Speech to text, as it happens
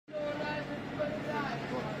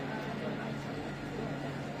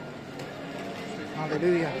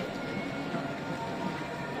Hallelujah.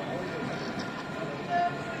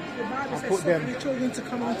 The Bible says, put them- suffer the children to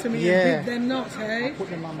come unto me Yeah. and bid them not, I hey? put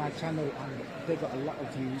them on my channel and they got a lot of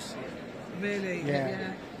views. Really?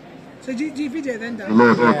 Yeah. So do you video then, Dan?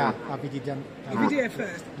 Yeah, I did them. You video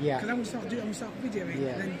first? Yeah. Because I'm going to start videoing.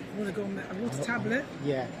 Yeah. Then I want to go on I want a tablet.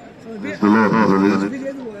 Yeah, So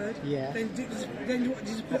video the word. Yeah. Then you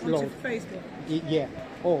just put it onto Upload. Facebook. yeah.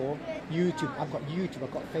 Or YouTube. I've got YouTube.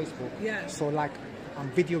 I've got Facebook. Yeah. So like, I'm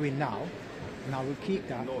videoing now, and I will keep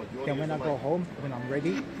that. Then when I go home, when I'm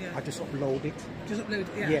ready, Yeah. I just upload it. Just upload it.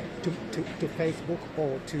 Yeah. Yeah, to Facebook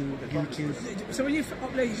or to YouTube. So when you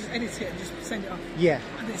upload, you just edit it and just send it off. Yeah,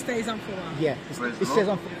 And it stays on for a while. yeah. It says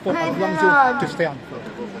on for as long as you to stay on for.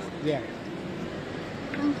 Yeah.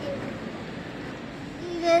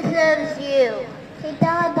 Jesus loves you. He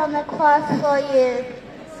died on the cross for you.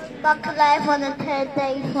 Back alive on the third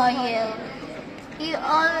day for you. He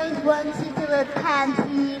always wants you to repent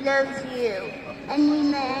and he loves you. And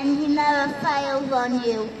he never fails on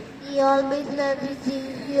you. He always loves you.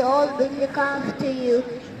 He always looks after you.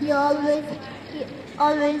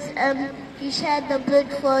 He shed the blood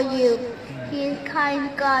for you. He is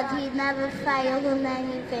kind God. He never fails on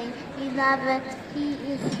anything. He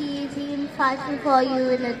is fighting for you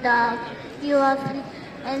in the dark. You have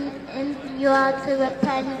to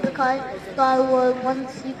repent because God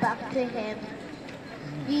wants you back to Him.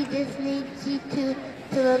 Jesus needs you to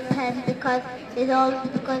repent because it's all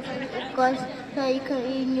because so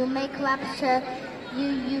you make rapture,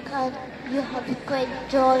 you have great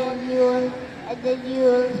joy and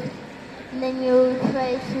then you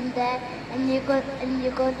praise Him there, and you're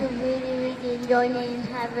going to really enjoy it in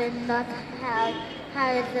heaven, not hell.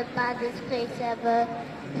 Hell is the baddest place ever.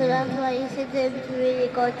 So that's why you should really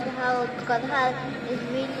go to hell, because hell is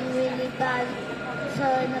really bad. So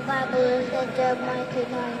in the Bible it says Jeremiah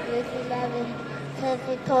 29 verse 11 says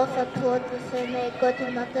it also taught the sin may go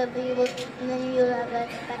to not of evil, and then you'll have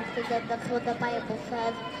expected that. That's what the Bible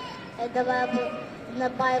says. And the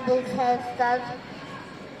Bible says that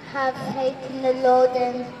have faith in the Lord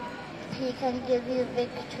and He can give you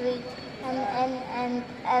victory,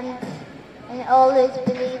 and always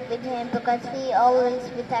believe in Him because He always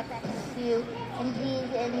protects you, and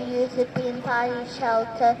you should be inside His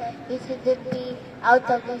shelter. You shouldn't be out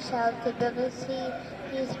of His shelter because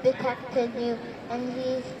He's protecting you, and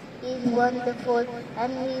He's wonderful,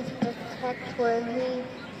 and He's protectful, and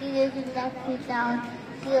He doesn't let you down.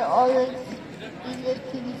 He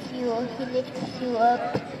lifts you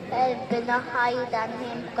up and not higher than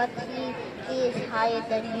Him because He is higher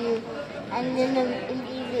than you. And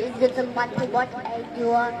it doesn't matter what age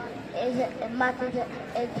you are, it matters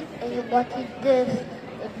what He does.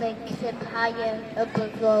 It makes Him higher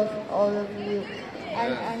above all of you.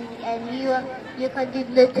 And you can do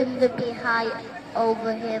nothing to be high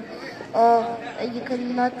over Him, or you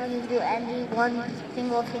cannot do any one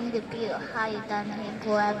single thing to be higher than Him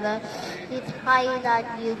forever. He's higher than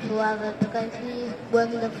you forever because He is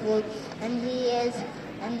wonderful, and He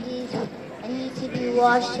should be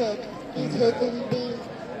worshipped. He shouldn't be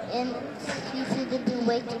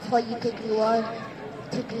waiting for you to be worshipped.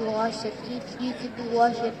 You should be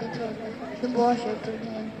worshipping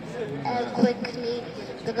Him quickly,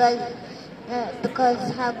 because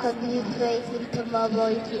how can you praise Him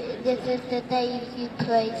tomorrow? This is the day you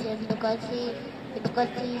praise Him because He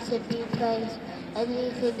should be praised, and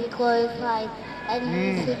He should be glorified, and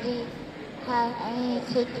He should be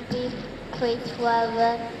praised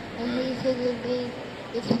forever, and He should be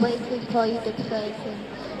just waiting for you to praise Him,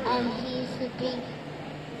 and He should be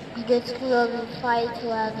just glorified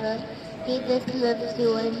forever. He just loves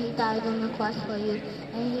you and He died on the cross for you,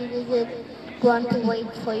 and He doesn't want to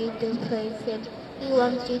wait for you to praise Him. He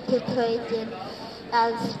wants you to praise Him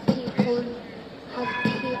as people, but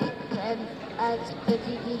it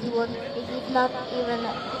is not even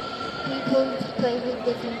people praising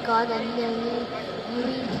different God, and we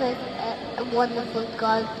praise a wonderful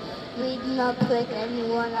God. We do not praise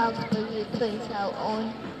anyone else, but we praise our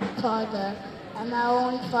own Father. And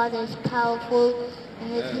our own Father is powerful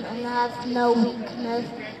and has no weakness.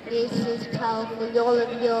 He is powerful. All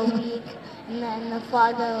of you are weak, and the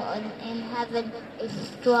Father in heaven is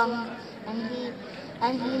strong,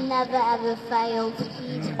 and He never ever fails.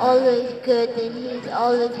 He's always good, and He's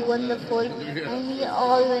always wonderful, and He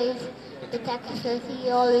always protects us. He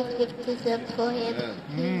always lifts us up for Him.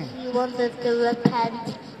 He wants us to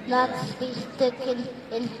repent, not be stuck in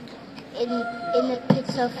the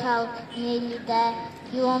pits of hell, nearly there.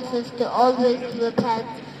 He wants us to always repent.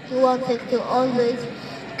 He wants us to always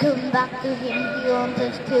come back to Him. He wants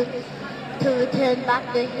us to return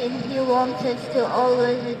back to Him. He wants us to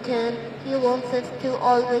always return. He wants us to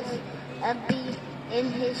always be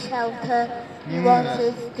in His shelter. He wants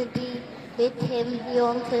us to be with Him. He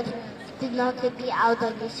wants us not to be out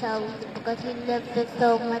of His shelter because He loves us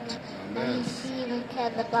so much. And He even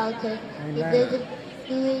cares about us.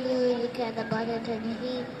 He really cares about us,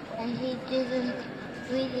 and He doesn't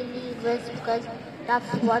really leave us because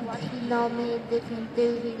that's what He normally doesn't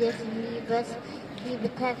do. He doesn't leave us. He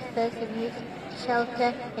protects us in His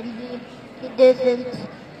shelter, and He doesn't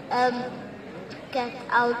get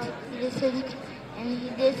out. He doesn't,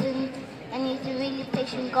 and He's a really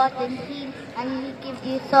patient God, and He gives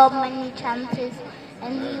you so many chances,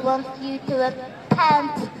 and He wants you to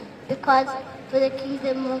repent because for the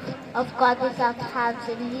kingdom of God is at hand,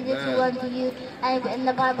 and He doesn't want you. And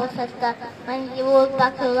the Bible says that when He walked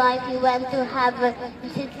back to life, He went to heaven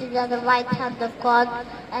and sitting at the right hand of God,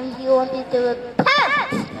 and He wanted to repent.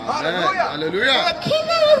 Hallelujah. The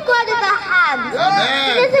kingdom of God is at hand. Amen.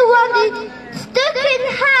 He doesn't want you stuck in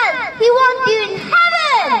hell. He wants you in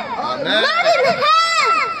heaven, not in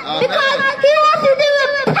hell, because He wants you to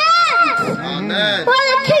repent. Amen. For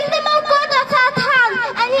the kingdom of God is at hand,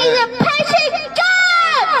 and He's a patient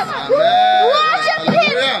God. Worship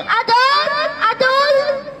Him at all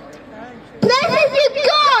places you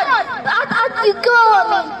go, as you go,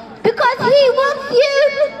 because He wants you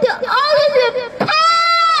to always repent.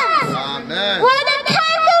 Amen. For the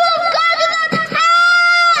kingdom of God is at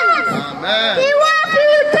hand. Amen. He wants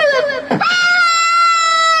you to repent.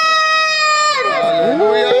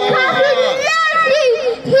 Hallelujah. Because He loves you.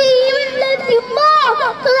 He even loves you more.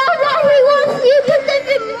 So that's why He wants you to love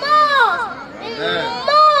Him more.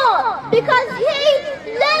 More. Because He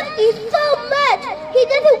loves you so much. He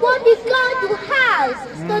doesn't want you God to have.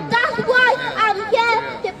 So that's why I'm here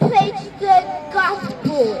to preach the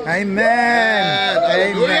gospel. Amen.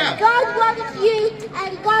 Amen. God wants you,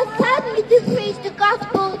 and God sent me to preach the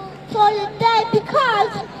gospel for the day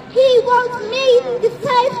because He wants me to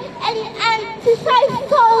save and to save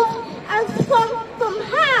souls and from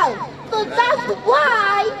hell. So that's why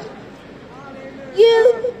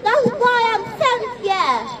I'm sent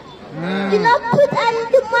here. Do not put any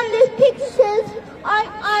demonic pictures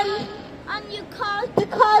on your cars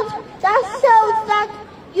because that shows that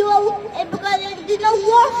because you do not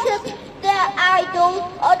worship their idol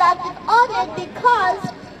or that is honored, because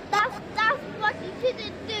that's what you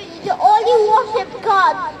shouldn't do. You should only worship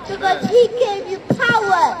God because He gave you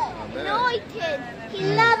power, anointed. He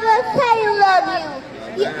never fails on you.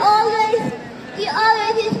 He always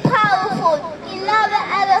is powerful. He never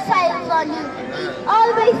ever fails on you. He's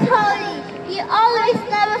always holy. He always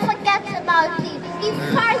never forgets about you. He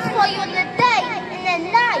fights for you in the day and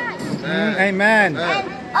the night. Amen. And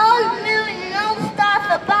all moon and all stars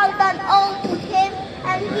are bowed down unto Him,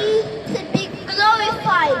 and He should be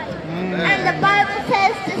glorified. And the Bible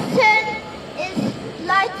says the sun is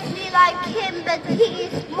lightly like Him, but He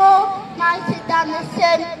is more mighty than the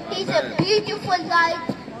sun. He's a beautiful light,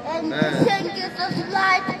 and the sun gives us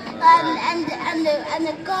light, and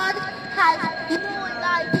the God has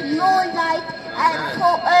more light, and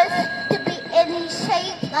for us to be in His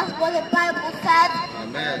shade. That's what the Bible says.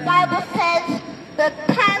 The Bible says,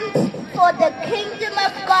 repent, for the kingdom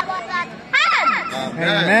of God is at hand.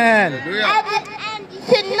 Amen.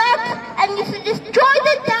 And you should destroy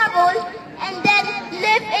the devil and then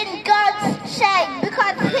live in God's shade,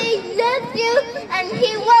 because He loves you and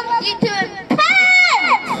He wants you to repent.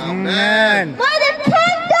 Amen. For the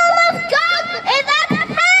kingdom of God is at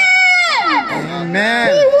hand. Amen.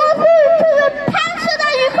 He wants you to repent so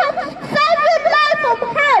that you can save your life from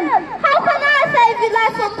hell. How can I save your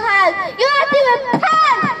life from hell? You have to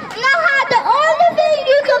repent. Now, the only thing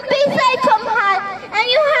you can be saved from hell, and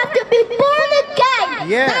you have to be born again.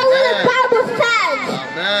 Yeah. That's what the Bible says.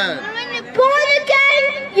 Amen. And when you're born again,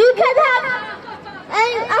 you can have,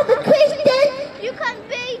 and as a Christian,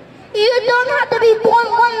 you don't have to be born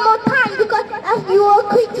one more time, because as you are a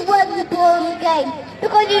Christian when you're born again.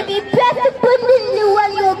 Because you'll be better abundantly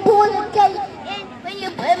when you're born again. And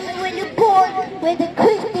when you're born with a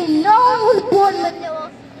Christian, no one was born with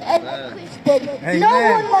a Christian. Amen. No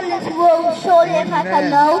one on this world, surely, if I can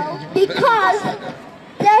know, because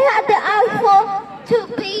they had to ask for to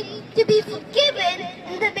be forgiven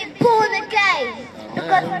and to be born again.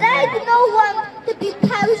 Because they do not want to be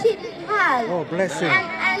perishing in hell. Oh, bless Him.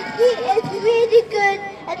 And He is really good,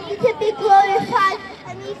 and He should be glorified,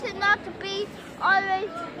 and He should not be always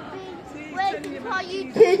be waiting for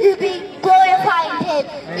you to be glorifying Him.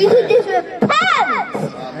 You should just repent,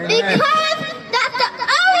 because that's the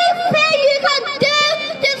only thing you can do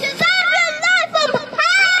to save your life from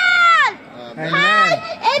hell. Amen. Hell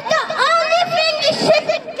is the only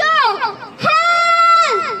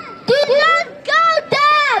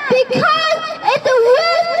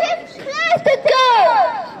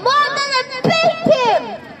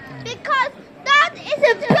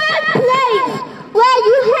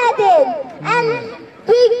And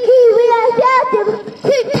we are here to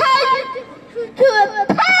tell you to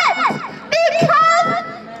repent, because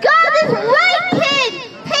God is waiting.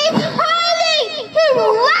 He's holy, He's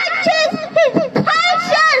righteous, He's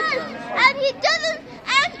patient, and He doesn't,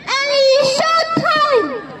 and He short time.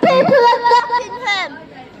 People are blocking Him.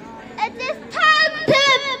 It is time to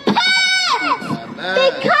repent,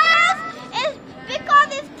 because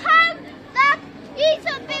it's time that He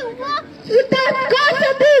should be worshipped. That God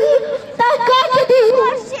should be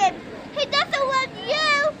worshipped. He doesn't want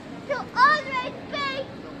you to always be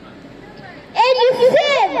in your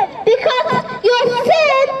sin, because your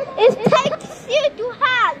sin takes you to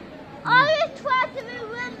hell. Always try to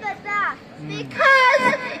remember that, because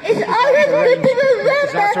it's always good to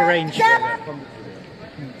remember That's a range. that.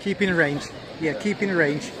 Keep in range. Yeah, keep in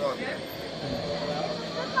range.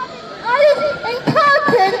 Always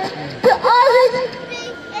important to always be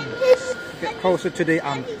in His. Get closer to the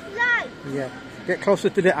amp. His life. Yeah, get closer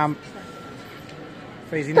to the amp.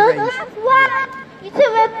 Facing So range. that's why you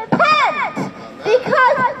should repent,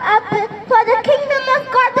 because for the kingdom of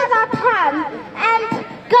God is at hand, and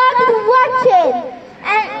God is watching,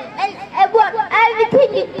 and what everything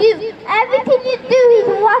you do, He's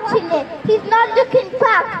watching it. He's not looking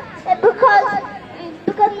back, because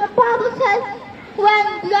the Bible says when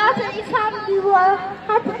Lot and his family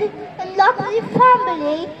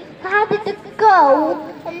had to go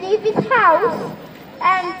and leave his house.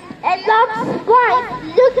 And Lot's wife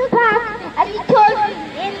looked back and he turned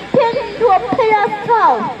into a pillar of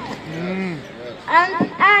salt. And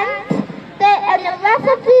the rest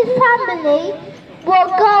of his family were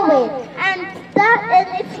going.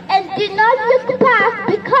 And did not look back,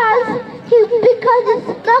 because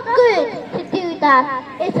it's not good to do that.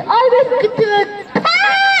 It's always good to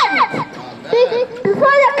repent!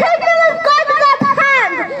 Before the kingdom of God is at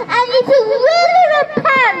hand, and you should really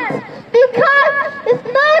repent, because it's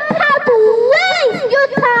not time to waste your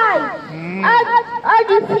time. Are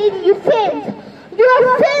you seeing your sins? Your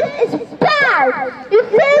sin is bad. You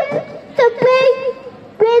sin to be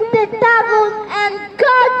with the devil, and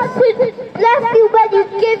God should bless you when you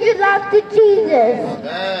give your life to Jesus.